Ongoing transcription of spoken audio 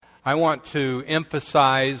I want to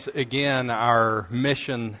emphasize again our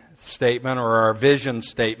mission statement or our vision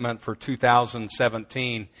statement for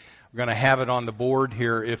 2017. We're going to have it on the board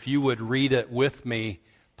here. If you would read it with me,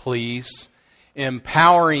 please.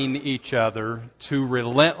 Empowering each other to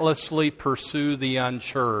relentlessly pursue the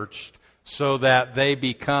unchurched so that they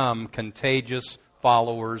become contagious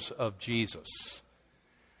followers of Jesus.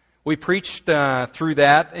 We preached through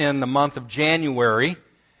that in the month of January.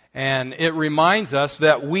 And it reminds us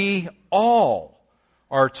that we all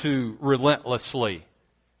are to relentlessly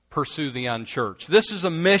pursue the unchurched. This is a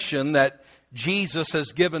mission that Jesus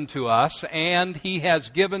has given to us, and He has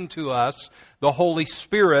given to us the Holy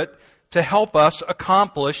Spirit to help us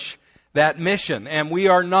accomplish that mission. And we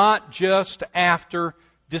are not just after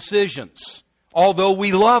decisions, although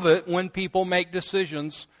we love it when people make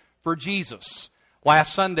decisions for Jesus.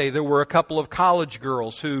 Last Sunday, there were a couple of college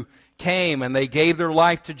girls who came and they gave their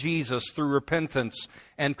life to Jesus through repentance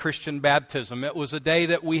and Christian baptism. It was a day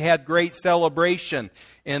that we had great celebration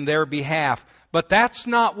in their behalf. But that's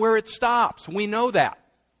not where it stops. We know that.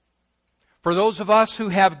 For those of us who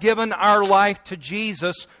have given our life to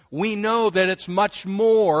Jesus, we know that it's much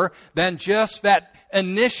more than just that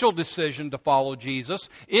initial decision to follow Jesus.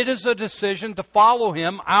 It is a decision to follow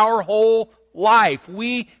Him our whole life.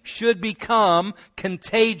 We should become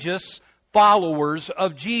contagious followers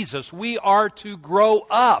of Jesus. We are to grow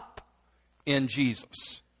up in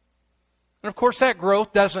Jesus. And of course, that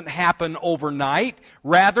growth doesn't happen overnight.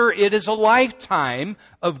 Rather, it is a lifetime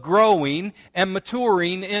of growing and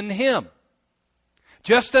maturing in Him.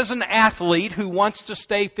 Just as an athlete who wants to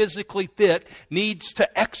stay physically fit needs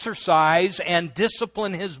to exercise and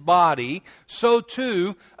discipline his body, so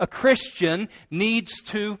too a Christian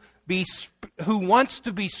who wants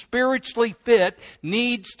to be spiritually fit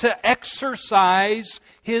needs to exercise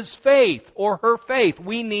his faith or her faith.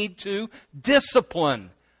 We need to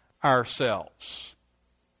discipline ourselves.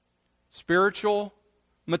 Spiritual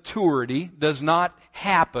maturity does not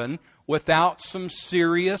happen without some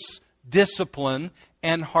serious discipline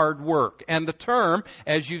and hard work. And the term,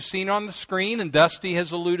 as you've seen on the screen, and Dusty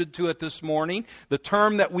has alluded to it this morning, the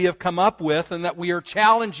term that we have come up with and that we are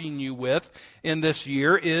challenging you with in this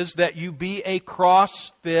year is that you be a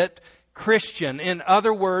CrossFit Christian. In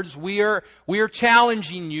other words, we are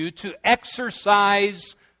challenging you to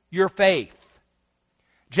exercise your faith.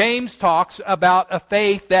 James talks about a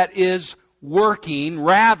faith that is working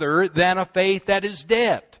rather than a faith that is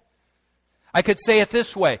dead. I could say it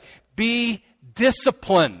this way: be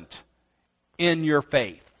disciplined in your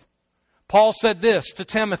faith. Paul said this to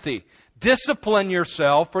Timothy: discipline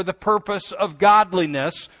yourself for the purpose of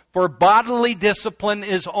godliness, for bodily discipline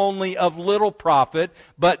is only of little profit,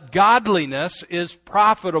 but godliness is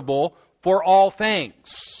profitable for all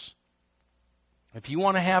things. If you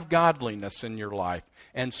want to have godliness in your life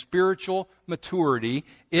and spiritual maturity,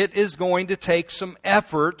 it is going to take some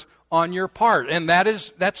effort on your part. And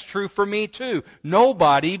that's true for me too.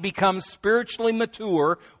 Nobody becomes spiritually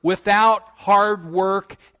mature without hard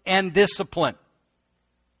work and discipline.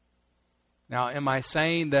 Now, am I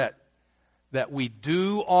saying that we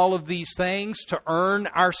do all of these things to earn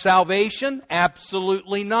our salvation?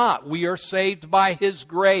 Absolutely not. We are saved by His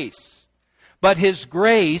grace. But His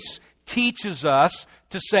grace teaches us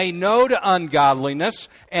to say no to ungodliness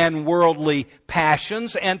and worldly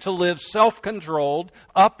passions and to live self-controlled,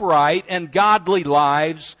 upright, and godly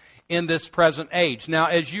lives in this present age. Now,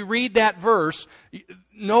 as you read that verse,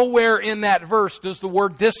 nowhere in that verse does the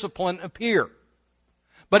word discipline appear.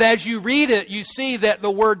 But as you read it, you see that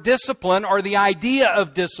the word discipline, or the idea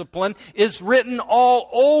of discipline, is written all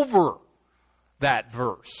over that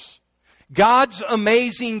verse. God's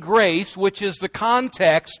amazing grace, which is the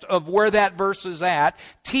context of where that verse is at,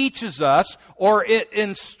 teaches us, or it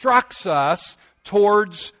instructs us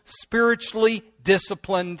towards spiritually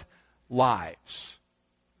disciplined lives.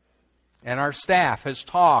 And our staff has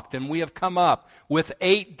talked, and we have come up with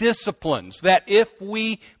 8 disciplines that if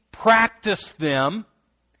we practice them,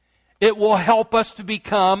 it will help us to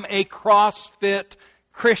become a CrossFit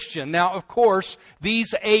Christian. Now, of course,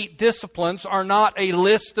 these 8 disciplines are not a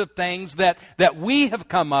list of things that we have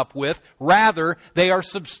come up with. Rather, they are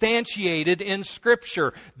substantiated in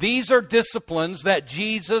Scripture. These are disciplines that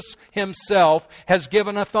Jesus Himself has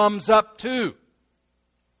given a thumbs up to.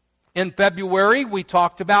 In February, we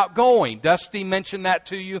talked about going. Dusty mentioned that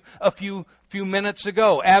to you a few minutes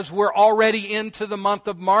ago. As we're already into the month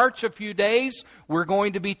of March, a few days, we're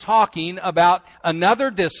going to be talking about another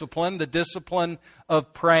discipline, the discipline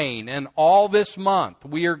of praying. And all this month,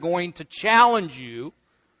 we are going to challenge you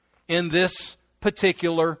in this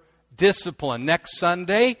particular discipline. Next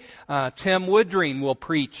Sunday, Tim Woodring will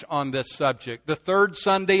preach on this subject. The third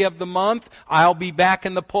Sunday of the month, I'll be back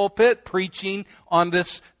in the pulpit preaching on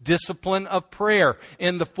this discipline of prayer.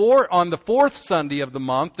 On the fourth Sunday of the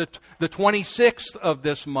month, the 26th of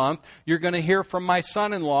this month, you're going to hear from my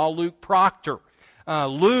son-in-law, Luke Proctor.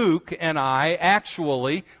 Luke and I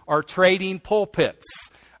actually are trading pulpits.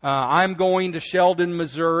 I'm going to Sheldon,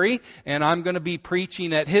 Missouri, and I'm going to be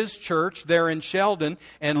preaching at his church there in Sheldon,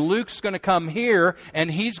 and Luke's going to come here, and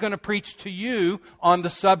he's going to preach to you on the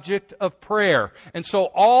subject of prayer. And so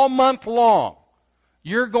all month long,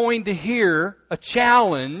 you're going to hear a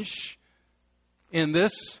challenge in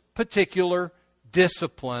this particular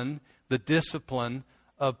discipline, the discipline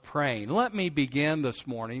of praying. Let me begin this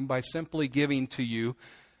morning by simply giving to you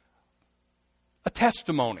a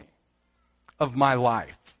testimony of my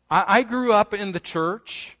life. I grew up in the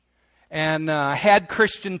church and had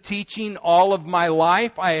Christian teaching all of my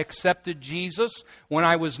life. I accepted Jesus when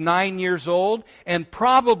I was 9 years old, and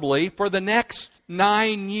probably for the next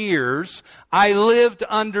 9 years, I lived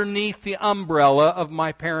underneath the umbrella of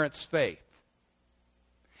my parents' faith.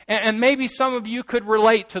 And maybe some of you could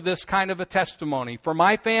relate to this kind of a testimony. For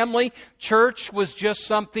my family, church was just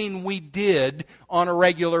something we did on a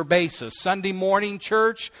regular basis. Sunday morning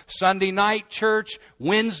church, Sunday night church,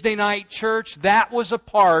 Wednesday night church, that was a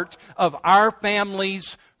part of our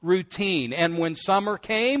family's routine. And when summer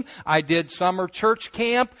came, I did summer church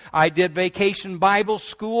camp. I did vacation Bible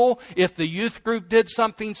school. If the youth group did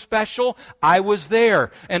something special, I was there.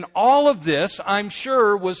 And all of this, I'm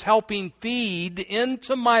sure, was helping feed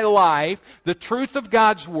into my life the truth of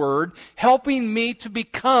God's Word, helping me to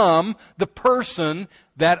become the person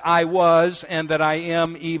that I was and that I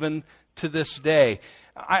am even to this day.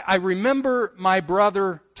 I remember my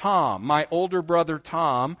brother Tom, my older brother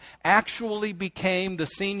Tom, actually became the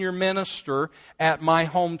senior minister at my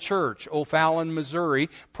home church, O'Fallon, Missouri,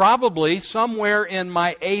 probably somewhere in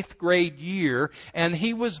my 8th grade year, and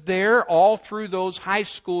he was there all through those high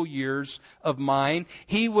school years of mine.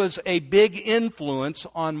 He was a big influence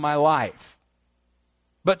on my life.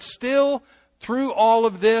 But still, through all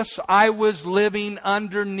of this, I was living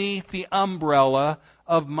underneath the umbrella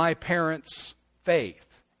of my parents' faith.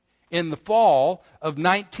 In the fall of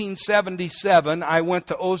 1977, I went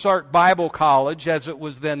to Ozark Bible College, as it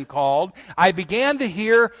was then called. I began to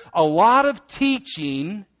hear a lot of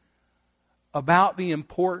teaching about the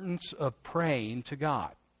importance of praying to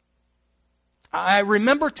God. I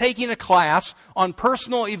remember taking a class on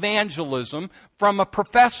personal evangelism from a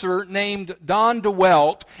professor named Don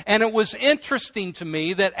DeWelt, and it was interesting to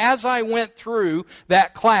me that as I went through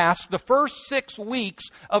that class, the first 6 weeks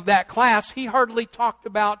of that class, he hardly talked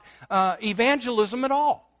about evangelism at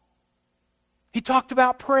all. He talked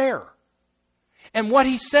about prayer. And what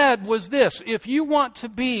he said was this: if you want to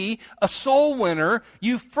be a soul winner,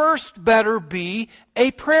 you first better be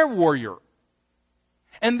a prayer warrior.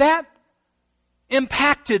 And that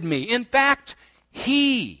impacted me. In fact,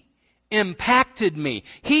 he impacted me.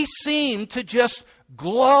 He seemed to just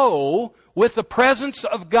glow with the presence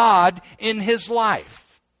of God in his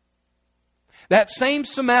life. That same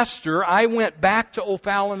semester, I went back to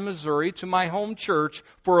O'Fallon, Missouri, to my home church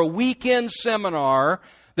for a weekend seminar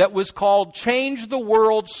that was called Change the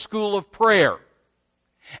World School of Prayer.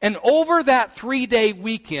 And over that 3-day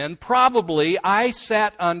weekend, probably I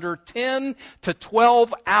sat under 10 to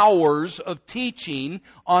 12 hours of teaching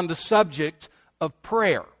on the subject of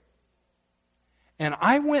prayer. And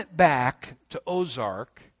I went back to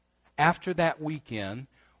Ozark after that weekend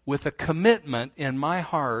with a commitment in my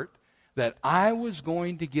heart that I was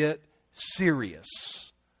going to get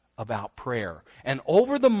serious about prayer. And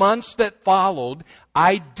over the months that followed,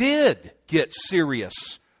 I did get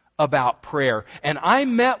serious about prayer. And I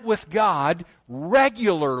met with God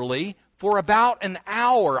regularly for about an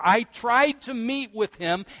hour. I tried to meet with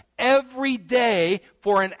Him every day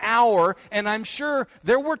for an hour, and I'm sure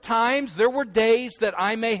there were days that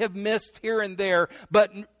I may have missed here and there,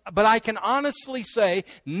 but I can honestly say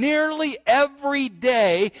nearly every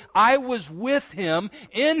day I was with Him,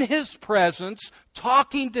 in His presence,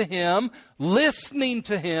 talking to Him, listening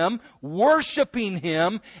to Him, worshiping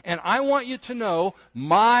Him, and I want you to know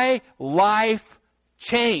my life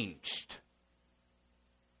changed.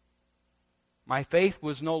 My faith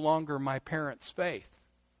was no longer my parents' faith.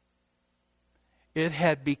 It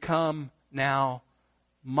had become now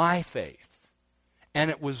my faith. And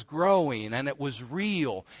it was growing, and it was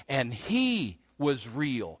real, and He was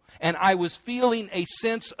real. And I was feeling a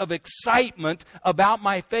sense of excitement about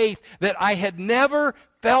my faith that I had never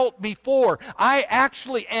felt before. I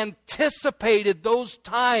actually anticipated those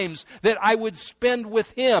times that I would spend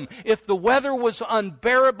with Him. If the weather was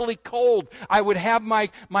unbearably cold, I would have my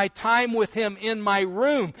time with Him in my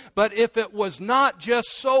room. But if it was not just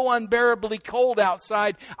so unbearably cold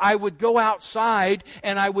outside, I would go outside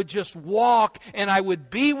and I would just walk and I would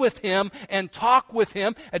be with Him and talk with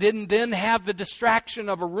Him. I didn't then have the distraction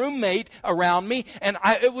of a roommate around me, and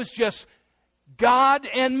it was just God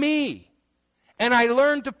and me. And I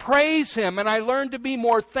learned to praise Him, and I learned to be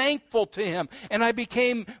more thankful to Him, and I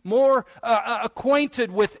became more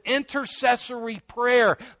acquainted with intercessory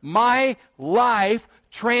prayer. My life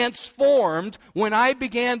transformed when I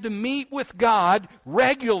began to meet with God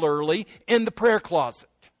regularly in the prayer closet.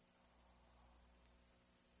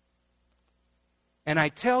 And I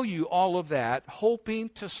tell you all of that, hoping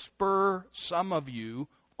to spur some of you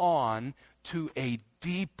on to a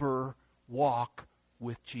deeper walk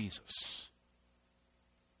with Jesus.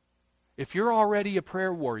 If you're already a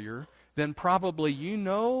prayer warrior, then probably you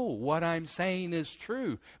know what I'm saying is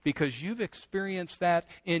true, because you've experienced that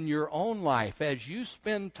in your own life as you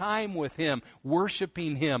spend time with Him,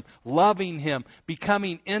 worshiping Him, loving Him,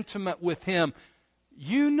 becoming intimate with Him.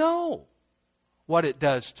 You know what it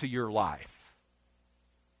does to your life.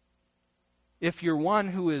 If you're one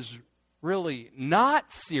who is really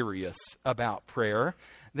not serious about prayer,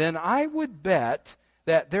 then I would bet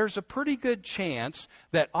that there's a pretty good chance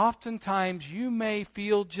that oftentimes you may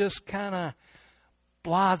feel just kind of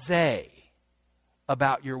blasé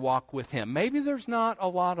about your walk with Him. Maybe there's not a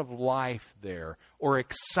lot of life there or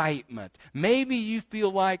excitement. Maybe you feel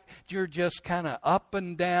like you're just kind of up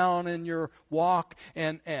and down in your walk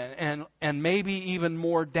and maybe even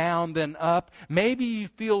more down than up. Maybe you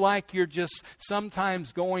feel like you're just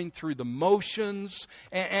sometimes going through the motions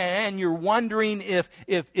and you're wondering if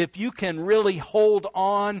you can really hold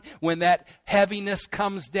on when that heaviness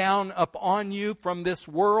comes down upon you from this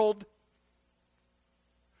world.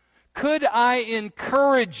 Could I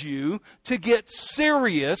encourage you to get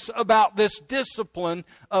serious about this discipline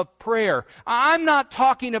of prayer? I'm not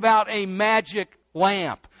talking about a magic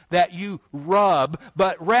lamp that you rub,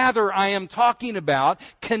 but rather I am talking about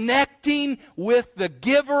connecting with the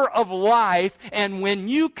giver of life, and when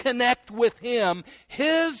you connect with Him,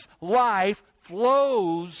 His life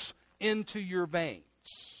flows into your veins.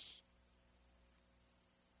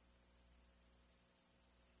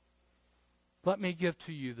 Let me give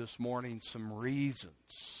to you this morning some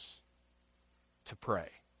reasons to pray.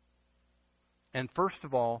 And first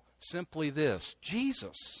of all, simply this: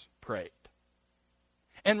 Jesus prayed.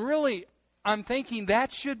 And really, I'm thinking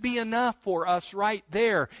that should be enough for us right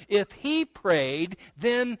there. If He prayed,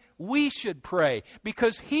 then we should pray,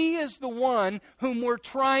 because He is the one whom we're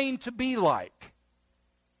trying to be like.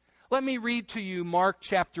 Let me read to you Mark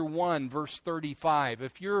chapter 1, verse 35.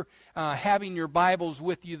 If you're having your Bibles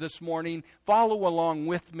with you this morning, follow along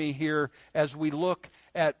with me here as we look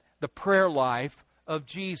at the prayer life of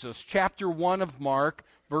Jesus. Chapter 1 of Mark,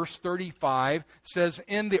 verse 35 says,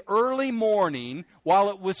 "In the early morning, while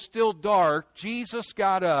it was still dark, Jesus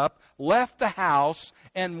got up, left the house,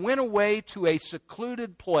 and went away to a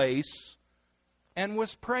secluded place and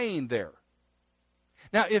was praying there."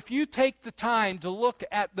 Now, if you take the time to look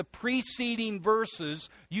at the preceding verses,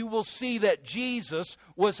 you will see that Jesus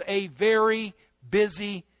was a very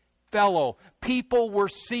busy fellow. People were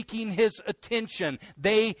seeking His attention.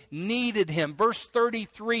 They needed Him. Verse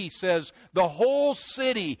 33 says, the whole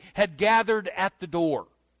city had gathered at the door.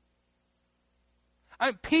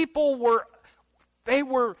 People were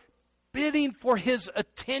bidding for His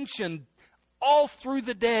attention all through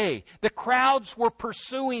the day. The crowds were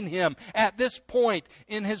pursuing Him at this point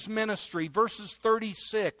in His ministry. Verses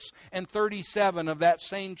 36 and 37 of that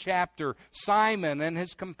same chapter, Simon and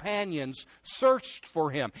his companions searched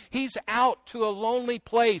for Him. He's out to a lonely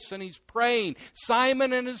place and He's praying.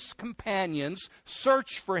 Simon and his companions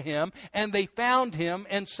searched for Him, and they found Him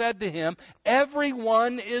and said to Him,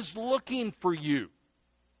 "Everyone is looking for you."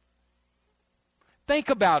 Think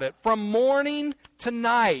about it. From morning to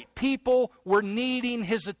night, people were needing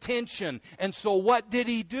His attention. And so what did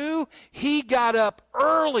He do? He got up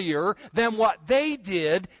earlier than what they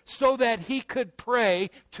did so that He could pray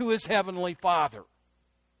to His Heavenly Father.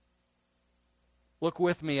 Look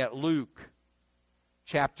with me at Luke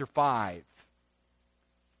chapter 5,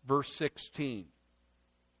 verse 16.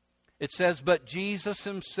 It says, "But Jesus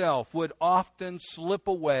Himself would often slip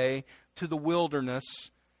away to the wilderness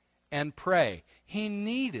and pray." He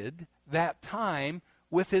needed that time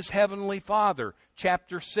with His Heavenly Father.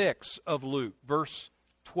 Chapter 6 of Luke, verse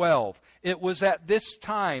 12. "It was at this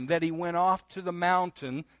time that He went off to the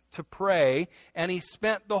mountain to pray, and he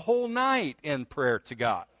spent the whole night in prayer to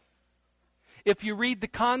God. If you read the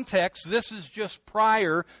context, this is just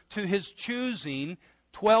prior to his choosing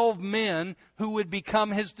 12 men who would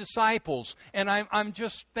become his disciples. And I'm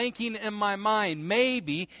just thinking in my mind,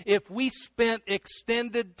 maybe if we spent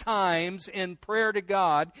extended times in prayer to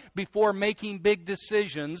God before making big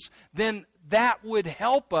decisions, then that would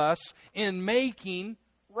help us in making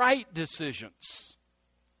right decisions.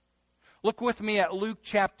 Look with me at Luke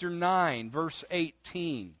chapter 9, verse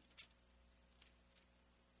 18.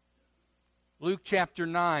 Luke chapter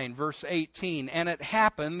 9, verse 18. And it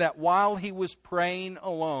happened that while he was praying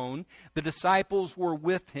alone, the disciples were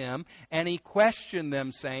with him, and he questioned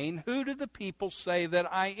them, saying, "Who do the people say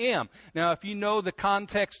that I am?" Now, if you know the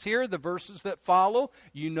context here, the verses that follow,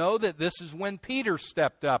 you know that this is when Peter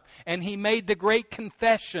stepped up, and he made the great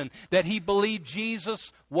confession that he believed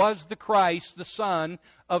Jesus was the Christ, the Son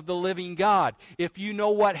of the living God. If you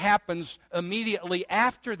know what happens immediately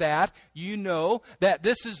after that, you know that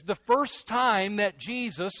this is the first time that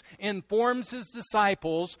Jesus informs his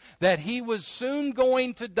disciples that he was soon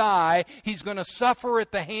going to die. He's going to suffer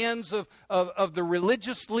at the hands of the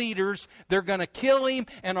religious leaders. They're going to kill him,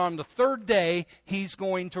 and on the third day, he's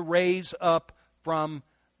going to raise up from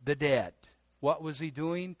the dead. What was he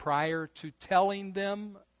doing prior to telling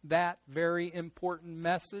them that very important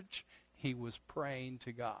message? He was praying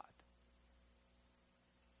to God.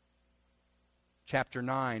 Chapter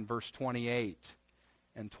 9, verse 28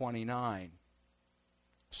 and 29.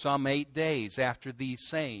 Some 8 days after these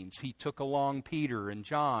sayings, he took along Peter and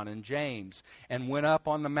John and James and went up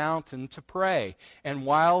on the mountain to pray. And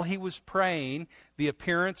while he was praying, the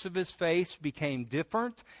appearance of his face became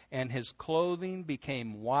different, and his clothing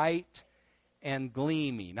became white and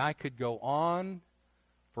gleaming. I could go on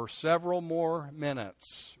for several more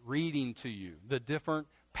minutes reading to you the different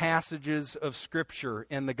passages of Scripture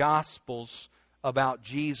in the Gospels about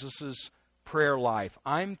Jesus' prayer life.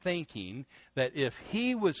 I'm thinking that if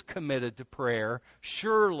he was committed to prayer,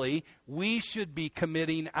 surely we should be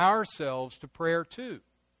committing ourselves to prayer too.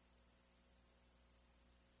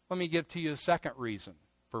 Let me give to you a second reason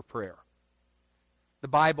for prayer. The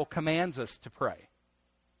Bible commands us to pray.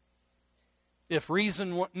 If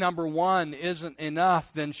reason number one isn't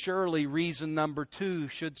enough, then surely reason number two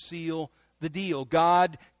should seal the deal.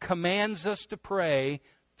 God commands us to pray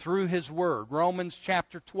through His Word. Romans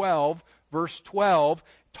chapter 12, verse 12,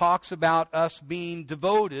 talks about us being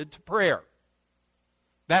devoted to prayer.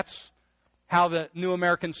 That's how the New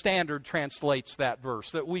American Standard translates that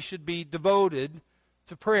verse, that we should be devoted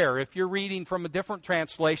to prayer. If you're reading from a different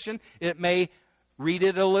translation, it may read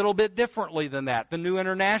it a little bit differently than that. The New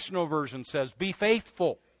International Version says, "Be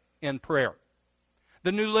faithful in prayer."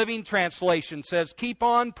 The New Living Translation says, "Keep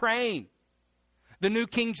on praying." The New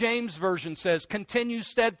King James Version says, "Continue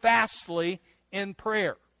steadfastly in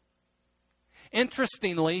prayer."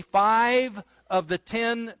 Interestingly, 5 of the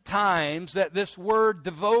 10 times that this word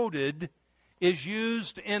devoted is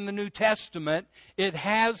used in the New Testament, it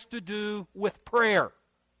has to do with prayer.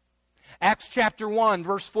 Acts chapter 1,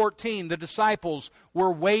 verse 14, the disciples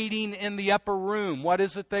were waiting in the upper room. What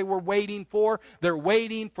is it they were waiting for? They're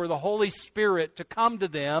waiting for the Holy Spirit to come to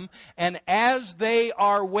them. And as they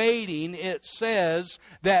are waiting, it says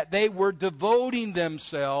that they were devoting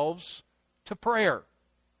themselves to prayer.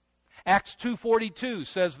 Acts 2:42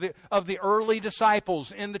 says of the early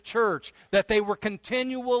disciples in the church that they were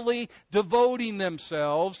continually devoting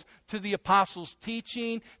themselves to the apostles'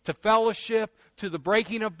 teaching, to fellowship, to the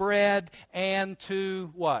breaking of bread, and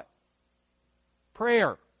to what?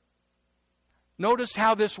 Prayer. Notice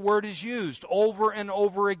how this word is used over and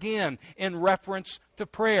over again in reference to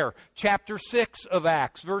prayer. Chapter 6 of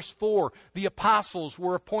Acts, verse 4, the apostles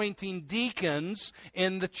were appointing deacons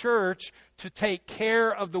in the church to take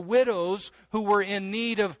care of the widows who were in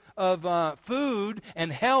need of food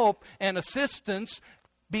and help and assistance,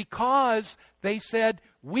 because they said,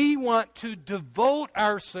 we want to devote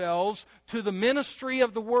ourselves to the ministry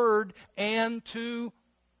of the Word and to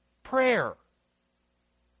prayer.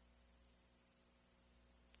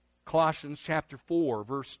 Colossians chapter 4,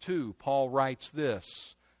 verse 2, Paul writes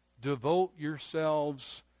this, "Devote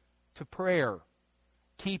yourselves to prayer,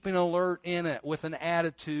 keeping alert in it with an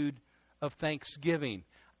attitude of thanksgiving."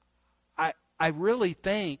 I really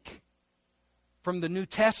think from the New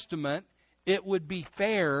Testament it would be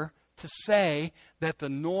fair to say that the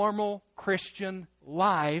normal Christian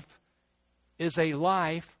life is a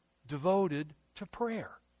life devoted to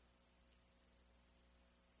prayer.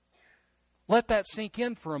 Let that sink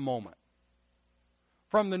in for a moment.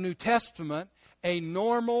 From the New Testament, a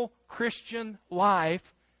normal Christian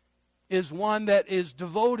life is one that is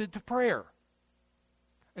devoted to prayer.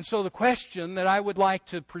 And so the question that I would like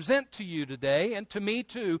to present to you today, and to me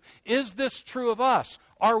too, is this true of us?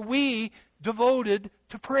 Are we devoted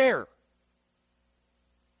to prayer?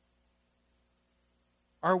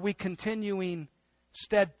 Are we continuing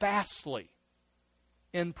steadfastly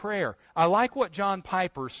in prayer? I like what John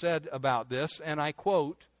Piper said about this, and I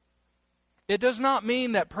quote, "It does not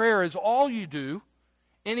mean that prayer is all you do,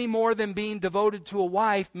 any more than being devoted to a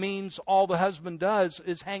wife means all the husband does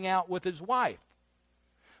is hang out with his wife.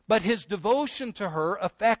 But his devotion to her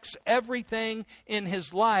affects everything in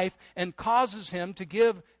his life and causes him to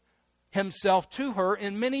give himself to her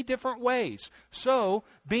in many different ways. So,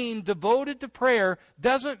 being devoted to prayer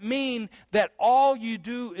doesn't mean that all you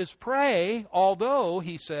do is pray, although,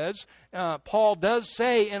 he says, Paul does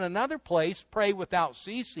say in another place, pray without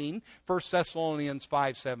ceasing, 1 Thessalonians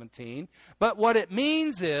 5:17. But what it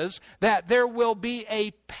means is that there will be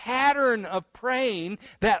a pattern of praying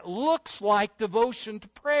that looks like devotion to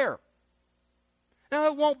prayer. Now,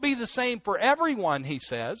 it won't be the same for everyone, he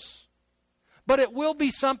says, but it will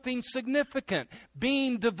be something significant.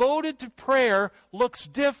 Being devoted to prayer looks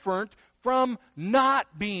different from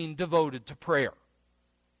not being devoted to prayer.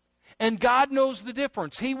 And God knows the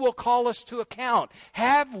difference. He will call us to account.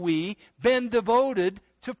 Have we been devoted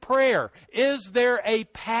to prayer? Is there a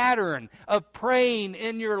pattern of praying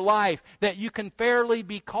in your life that you can fairly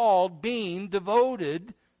be called being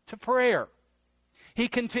devoted to prayer? He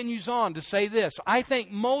continues on to say this: I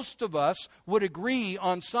think most of us would agree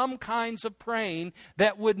on some kinds of praying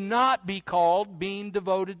that would not be called being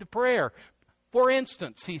devoted to prayer. For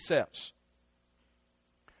instance, he says,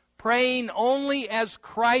 praying only as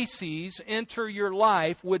crises enter your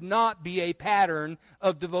life would not be a pattern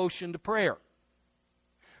of devotion to prayer.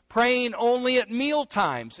 Praying only at meal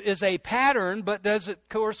times is a pattern, but does it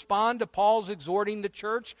correspond to Paul's exhorting the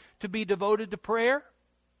church to be devoted to prayer?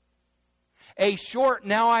 A short,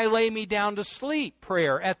 now I lay me down to sleep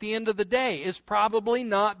prayer at the end of the day is probably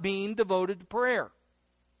not being devoted to prayer.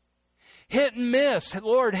 Hit and miss,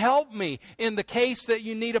 Lord help me, in the case that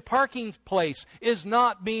you need a parking place, is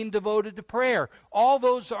not being devoted to prayer. All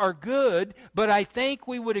those are good, but I think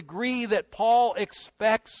we would agree that Paul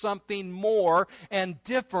expects something more and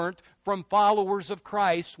different from followers of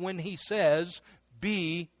Christ when he says,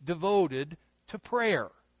 be devoted to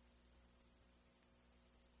prayer.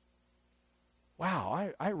 Wow,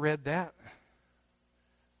 I read that.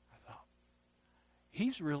 I thought,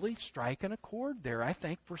 he's really striking a chord there, I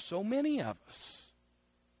think, for so many of us.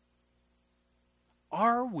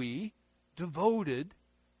 Are we devoted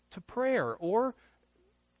to prayer? Or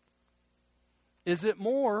is it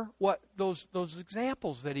more what those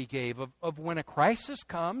examples that he gave of when a crisis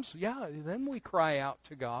comes, yeah, then we cry out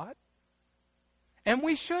to God. And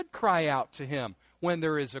we should cry out to Him when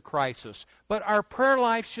there is a crisis. But our prayer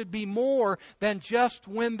life should be more than just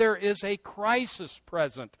when there is a crisis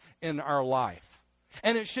present in our life.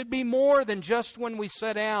 And it should be more than just when we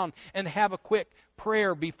sit down and have a quick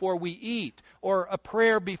prayer before we eat, or a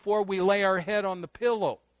prayer before we lay our head on the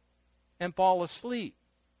pillow and fall asleep.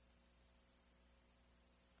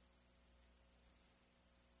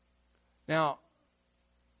 Now,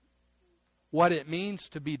 what it means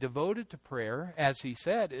to be devoted to prayer, as he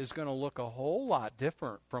said, is going to look a whole lot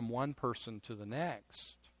different from one person to the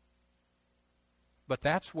next. But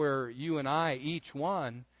that's where you and I, each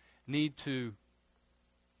one, need to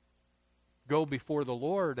go before the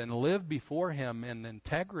Lord and live before Him in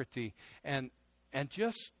integrity and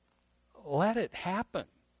just let it happen.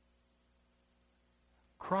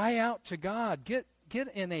 Cry out to God. Get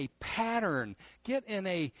in a pattern, get in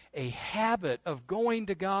a habit of going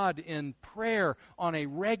to God in prayer on a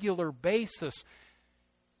regular basis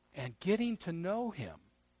and getting to know Him.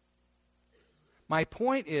 My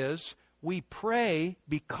point is, we pray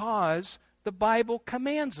because the Bible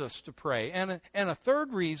commands us to pray. And a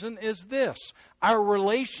third reason is this: our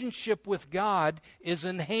relationship with God is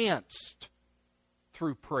enhanced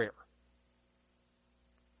through prayer.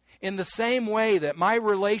 In the same way that my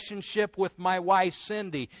relationship with my wife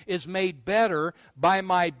Cindy is made better by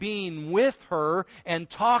my being with her and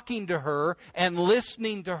talking to her and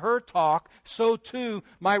listening to her talk, so too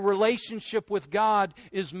my relationship with God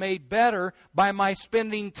is made better by my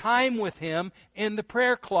spending time with Him in the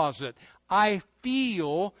prayer closet. I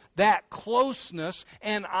feel that closeness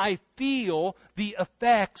and I feel the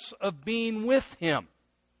effects of being with Him.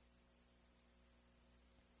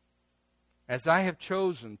 As I have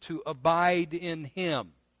chosen to abide in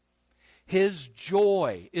Him, His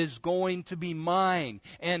joy is going to be mine,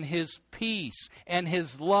 and His peace, and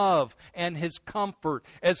His love, and His comfort.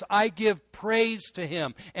 As I give praise to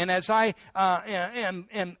Him, and as I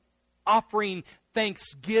am offering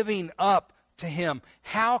thanksgiving up to Him,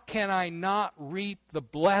 how can I not reap the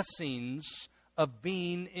blessings of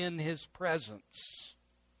being in His presence?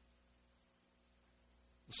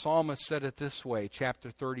 The psalmist said it this way, chapter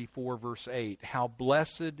 34, verse 8, how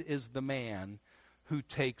blessed is the man who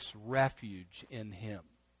takes refuge in Him.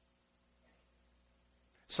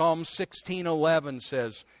 Psalm 16:11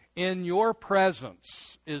 says, in your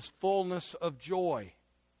presence is fullness of joy.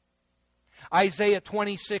 Isaiah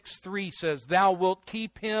 26:3 says, thou wilt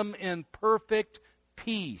keep him in perfect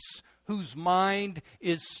peace, whose mind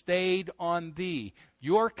is stayed on thee.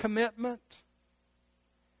 Your commitment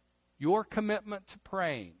to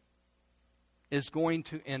praying is going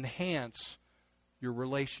to enhance your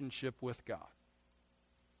relationship with God.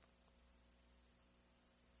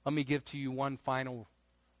 Let me give to you one final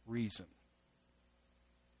reason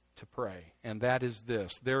to pray, and that is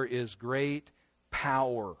this. There is great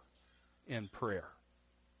power in prayer.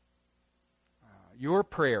 Your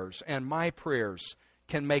prayers and my prayers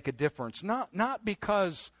can make a difference, not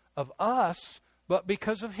because of us, but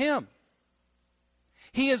because of Him.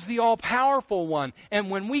 He is the all-powerful one, and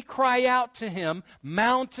when we cry out to Him,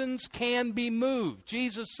 mountains can be moved.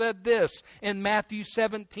 Jesus said this in Matthew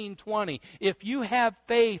 17:20, if you have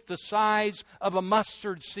faith the size of a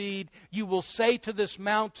mustard seed, you will say to this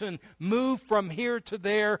mountain, move from here to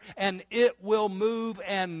there, and it will move,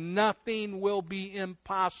 and nothing will be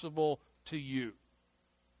impossible to you.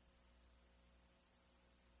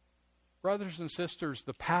 Brothers and sisters,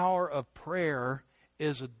 the power of prayer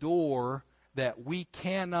is a door that we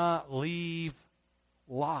cannot leave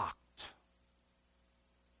locked.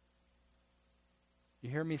 You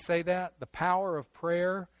hear me say that? The power of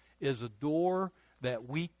prayer is a door that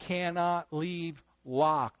we cannot leave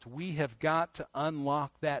locked. We have got to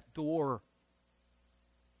unlock that door.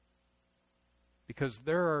 Because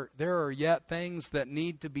there are yet things that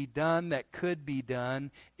need to be done that could be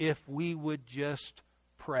done if we would just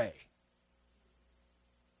pray.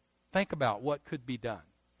 Think about what could be done.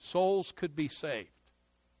 Souls could be saved.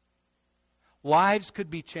 Lives could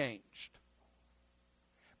be changed.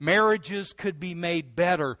 Marriages could be made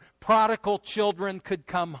better. Prodigal children could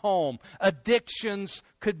come home. Addictions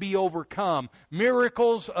could be overcome.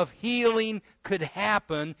 Miracles of healing could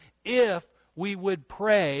happen if we would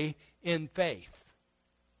pray in faith.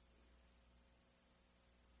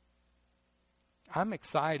 I'm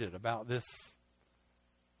excited about this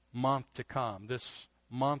month to come, this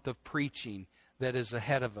month of preaching that is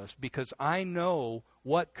ahead of us, because I know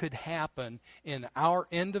what could happen in our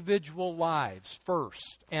individual lives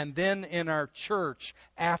first, and then in our church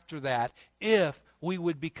after that, if we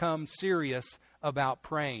would become serious about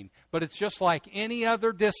praying. But it's just like any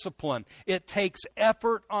other discipline. It takes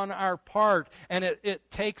effort on our part, and it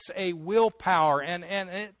takes a willpower, and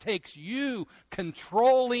it takes you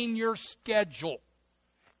controlling your schedule.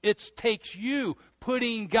 It takes you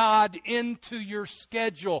putting God into your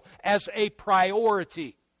schedule as a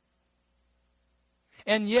priority.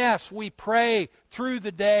 And yes, we pray through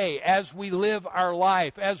the day as we live our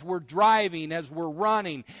life, as we're driving, as we're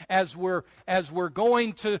running, as we're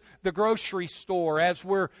going to the grocery store, as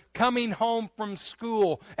we're coming home from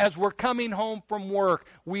school, as we're coming home from work.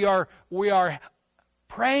 We are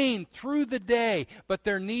praying through the day, but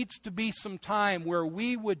there needs to be some time where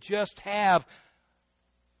we would just have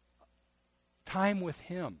time with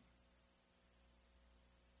Him.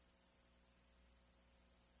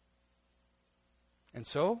 And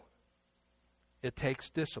so, it takes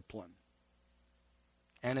discipline.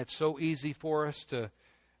 And it's so easy for us to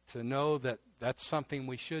know that that's something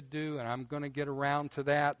we should do, and I'm going to get around to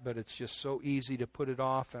that, but it's just so easy to put it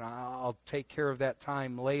off, and I'll take care of that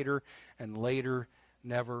time later, and later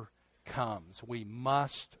never comes. We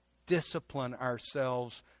must discipline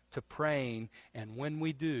ourselves to praying, and when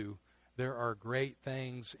we do, there are great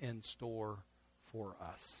things in store for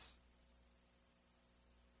us.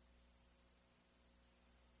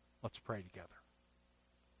 Let's pray together.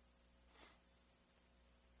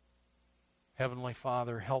 Heavenly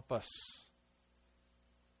Father, help us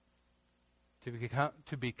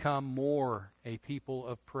to become more a people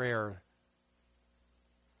of prayer.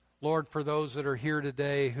 Lord, for those that are here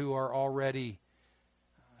today who are already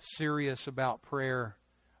serious about prayer,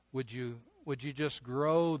 would you just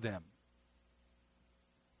grow them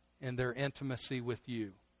in their intimacy with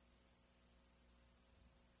you?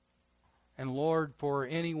 And Lord, for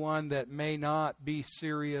anyone that may not be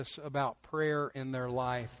serious about prayer in their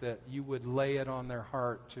life, that you would lay it on their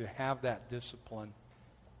heart to have that discipline,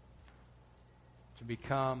 to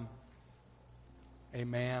become a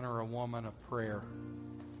man or a woman of prayer.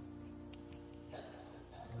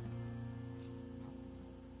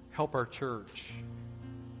 Help our church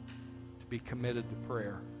to be committed to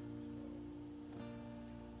prayer.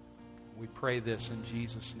 We pray this in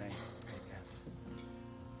Jesus' name. Amen.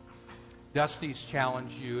 Dusty's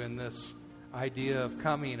challenged you in this idea of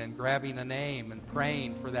coming and grabbing a name and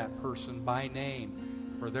praying for that person by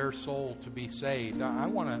name for their soul to be saved. I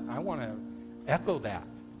want to echo that.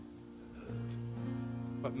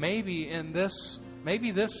 But maybe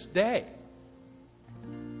this day,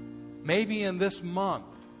 maybe in this month,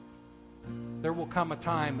 there will come a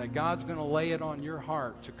time that God's going to lay it on your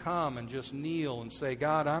heart to come and just kneel and say,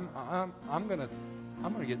 God, I'm going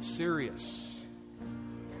to get serious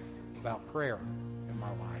about prayer in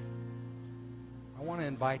my life. I want to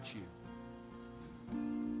invite you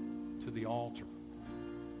to the altar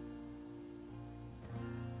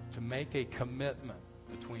to make a commitment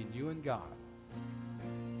between you and God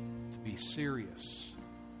to be serious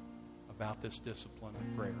about this discipline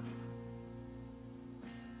of prayer.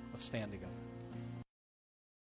 Let's stand together.